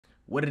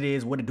What it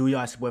is, what it do,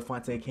 y'all? It's your boy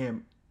Fonte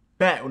Cam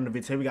back on the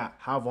video. Today we got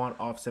How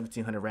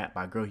VonOff1700 Rap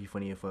by Girl He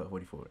Funny for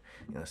 44. You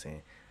know what I'm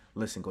saying?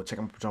 Listen, go check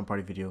out my drum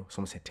party video.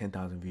 Someone said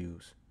 10,000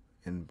 views.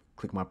 And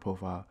click my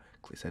profile.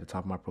 Click at the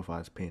top of my profile,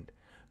 it's pinned.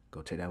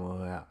 Go check that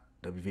one out.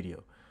 W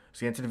video.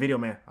 Let's get into the video,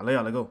 man. I'll let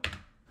y'all, let go.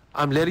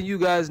 I'm letting you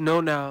guys know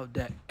now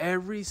that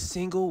every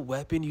single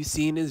weapon you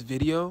see in this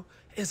video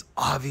is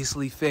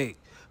obviously fake.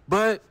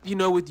 But, you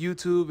know, with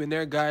YouTube and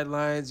their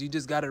guidelines, you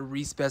just gotta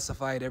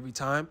re-specify it every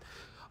time.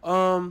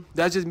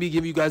 That's just me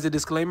giving you guys a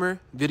disclaimer.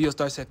 Video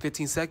starts at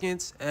 15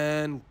 seconds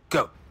and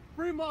go.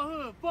 Free my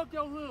hood, fuck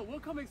your hood.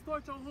 We'll come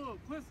extort your hood,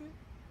 pussy.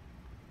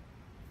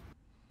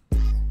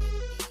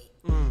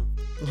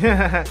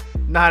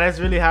 Nah, that's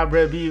really how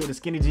Brett be with the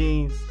skinny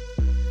jeans.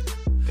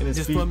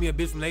 Just put me a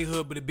bitch from they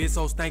hood, but the bitch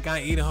so stank I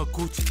ain't eating her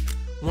coochie.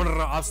 One of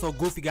the ops so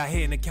goofy got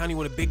hit in the county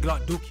with a big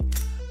Glock dookie.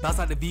 Bounce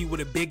out the V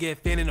with a big ass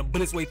fan and the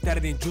bullets way fatter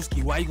than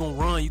Drewski. Why you gon'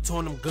 run? You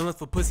throwing them guns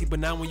for pussy, but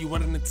now when you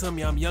running into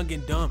me, I'm young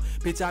and dumb.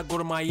 Bitch, I go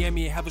to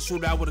Miami and have a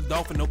shootout with a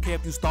dolphin. No care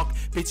if you stalk.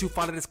 Bitch, you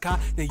follow this car,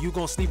 then you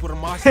gon' sleep with a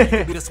Martian.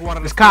 You be the swat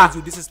of the sky.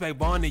 You disrespect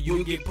Bond, and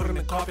you get put in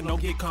the coffin.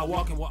 Don't get caught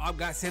walking. Well, I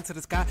got sent to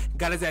the sky.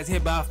 Got his ass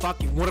hit by a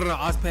fucking. One of the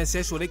ops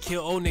pansexual. They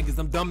kill old niggas.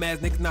 Them dumb ass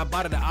niggas not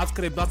bought it. The ops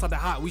could've bounced out the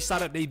hot. We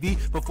shot up they V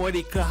before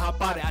they could hop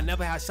out it. I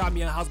never had shot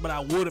me in the house, but I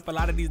would if a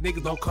lot of these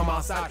niggas don't come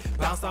outside.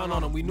 Bounced down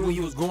on him. We knew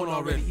he was going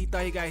already. He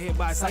thought he got hit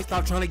by a psych.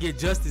 Stop trying to get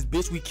justice,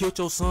 bitch. We killed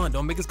your son.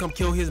 Don't make us come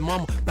kill his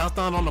mama. Bounced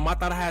down on him. I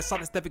thought I had shot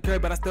at Stephen Curry,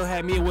 but I still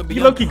had me and went beyond.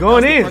 You low-key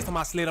going in. First time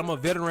I slid, I'm a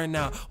veteran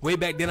now. Way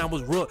back then I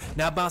was rook.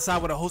 Now I bounce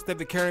out with a whole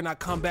Stephen Curry and I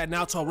come back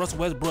now to a Russell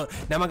Westbrook.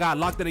 Now I got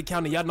locked in the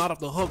county. Y'all not off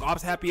the hook.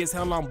 Ops happy as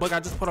hell long bug.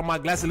 I just put on my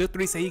glasses. Lil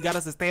 3 say he got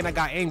us to stand. I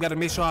got aim. Gotta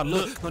make sure I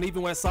look. Don't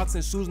even wear socks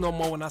and shoes no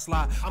more when I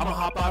slide. I'ma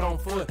hop out on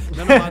foot.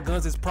 None of my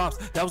guns is props.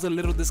 That was a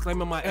little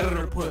disclaimer my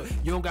editor put.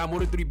 You don't got more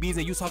than 3 B's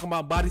and you talking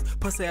about bodies.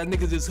 Pussy ass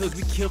niggas is hoods.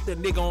 We killed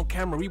that nigga on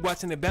camera. We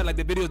watching it back like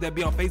the videos that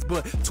be on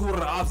Facebook. 2 of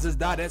the officers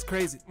died, that's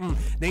crazy.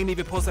 They ain't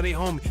even posted they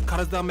homie.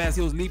 Caught his dumb ass,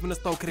 he was leaving the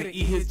store. Couldn't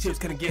eat his chips,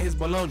 couldn't get his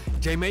bologna.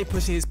 J-May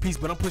pushing his piece,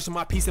 but I'm pushing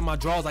my piece in my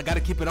drawers. I gotta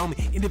keep it on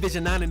me. In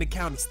Division 9 in the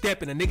county,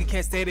 stepping. A nigga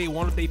can't say they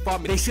want if they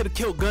fought me. They should've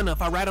killed Gunna.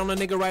 If I ride on a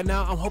nigga right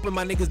now, I'm hoping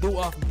my niggas do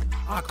off me.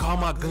 I call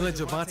my gun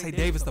Javante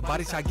Davis, the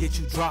body shot get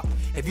you dropped.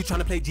 If you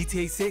tryna play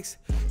GTA 6,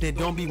 then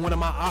don't be one of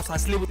my ops. I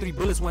slid with 3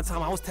 bullets one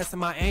time, I was testing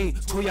my aim.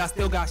 2 of y'all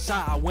still got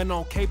shot. I went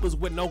on capers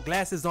with no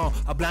glasses on.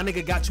 A blind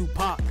nigga got you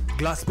popped.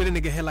 Glock spit a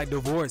nigga head like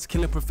divorce.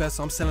 Killing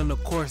professor, I'm selling the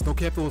course. Don't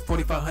care if it was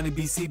 4500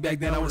 BC back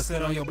then. I would've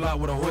slid on your block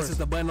with a horse. It's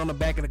the button on the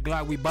back of the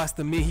Glock. We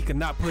busted me, he could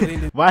not put it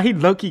in. Why he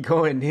low-key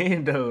going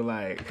in though?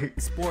 Like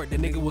sport, the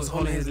nigga was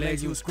holding his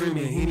legs, he was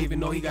screaming. He didn't even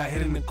know he got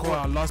hit in the core.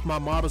 I lost my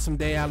marble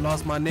someday, I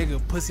lost my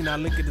nigga. Pussy, now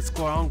look at the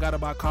score. I don't got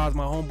about cars,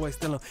 my homeboy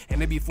steal them.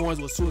 And they be foreigns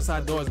with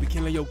suicide doors. We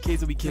killing your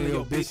kids and we killing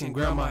your bitch and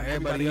grandma.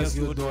 Everybody else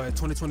you adore. At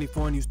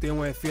 2024 and you still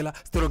wearing feel.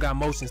 Still got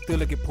motion, still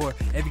looking poor.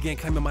 Every game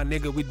claiming my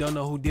nigga, we don't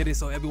know who did it.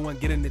 So everyone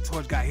getting the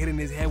torch. Got hit in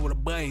his head with a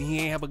button. He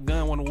ain't have a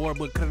gun, won a war,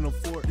 but couldn't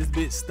afford. This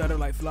bitch stuttered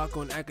like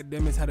Flocko and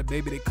academics. Had a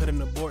baby, they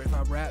couldn't abort. If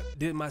I rap,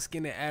 did my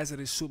skin and acid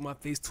and shoot my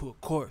face to a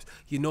corpse.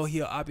 You know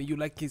he'll op and you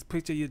like his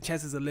picture, your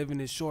chances of living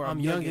is short. I'm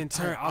young and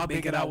turned, I'll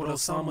bake it out with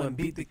Osama and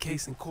beat the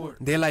case in court.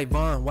 They like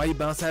Von, why you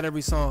bounce out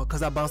every song?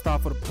 Cause I bounced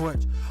off of the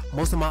porch.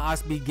 Most of my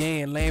ops be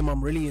gay and lame,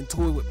 I'm really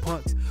into it with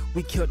punks.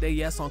 We killed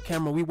they ass on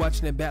camera, we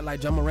watching it back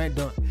like John Morant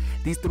dunk.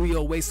 These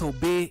 308 so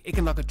big, it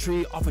can knock a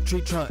tree off a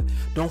tree trunk.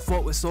 Don't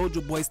fuck with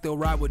Soldier Boy, still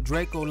ride with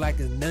Draco like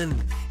it's none.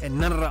 And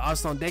none of the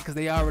ops on deck cause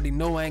they already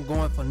know I ain't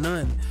going for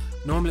none.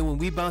 Normally when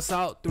we bounce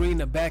out, 3 in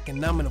the back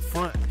and I'm in the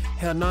front.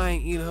 Hell no, I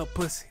ain't eating her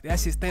pussy. That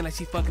shit stand like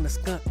she fucking a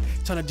skunk.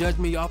 Tryna judge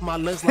me off my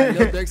looks like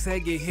Lil Durk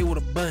said get hit with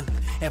a bun.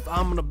 If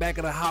I'm in the back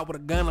of the hot with a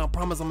gun, I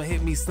promise I'ma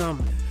hit me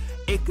something.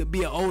 It could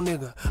be an old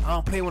nigga. I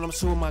don't play when I'm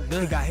shooting my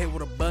gun. He got hit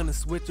with a bun, a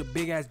switch, a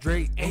big ass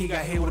Drake, and he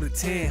got hit with a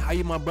 10. How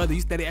you my brother?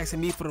 You steady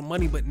asking me for the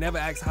money, but never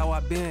ask how I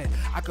been.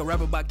 I could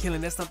rap about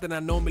killing, that's something I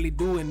normally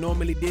do and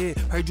normally did.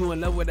 Heard you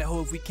in love with that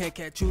hoe. If we can't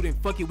catch you, then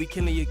fuck it, we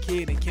killing your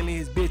kid and killing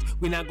his bitch.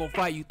 We not gonna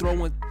fight you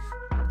throwing.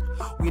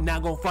 We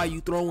not gonna fight you,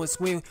 throw and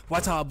swing.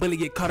 Watch how a bully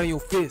get caught on your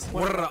fist.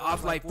 One of the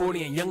ops like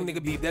 40 and young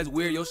nigga beef. That's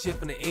weird, your shit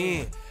from the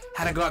end.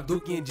 Had a Glock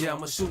Dookie in jail,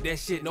 I'ma shoot that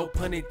shit, no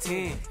pun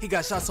intended. He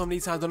got shot so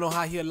many times, don't know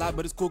how he alive,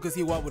 but it's cool cause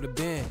he walk with a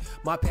band.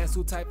 My pants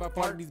too tight, I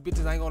fart these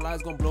bitches, I ain't gonna lie,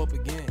 it's gonna blow up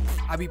again.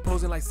 I be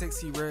posing like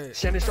sexy red.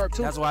 Shannon Sharp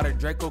too. That's why the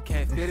Draco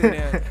can't fit in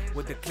there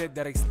with the clip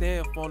that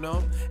extend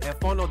Phono. And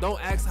Phono,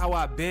 don't ask how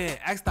I been.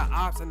 Ask the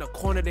ops in the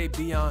corner they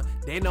be on.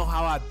 They know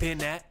how I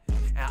been at.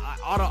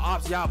 And all the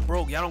ops, y'all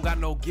broke, y'all don't got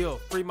no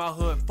guilt. Free my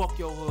hood, fuck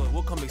your hood.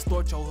 We'll come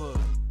extort your hood.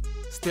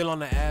 Still on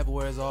the ab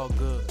where it's all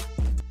good.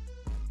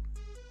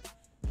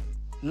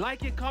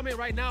 Like and comment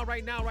right now.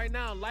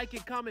 Like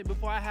and comment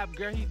before I have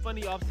Girl He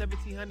Funny off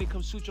 1700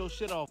 come shoot your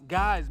shit off.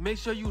 Guys, make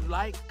sure you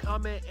like,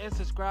 comment, and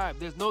subscribe.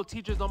 There's no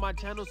teachers on my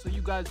channel, so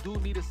you guys do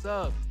need a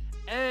sub.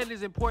 And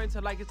it's important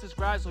to like and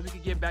subscribe so we can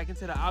get back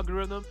into the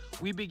algorithm.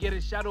 We be getting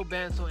shadow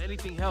banned, so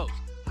anything helps.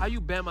 How you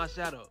ban my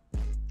shadow?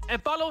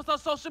 And follow us on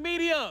social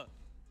media.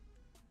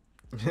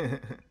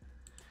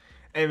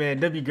 Hey man,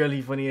 W Girl,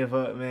 he funny as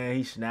fuck, man.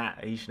 He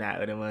snapped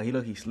with him. He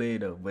look, he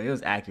slid though, but it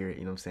was accurate.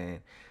 You know what I'm saying?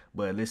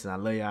 But listen, I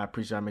love y'all. I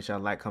appreciate y'all. Make sure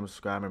y'all like, comment,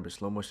 subscribe. Remember,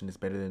 slow motion is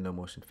better than no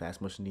motion.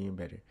 Fast motion even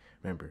better.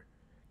 Remember,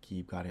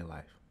 keep God in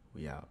life.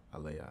 We out. I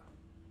love y'all.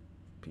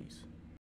 Peace.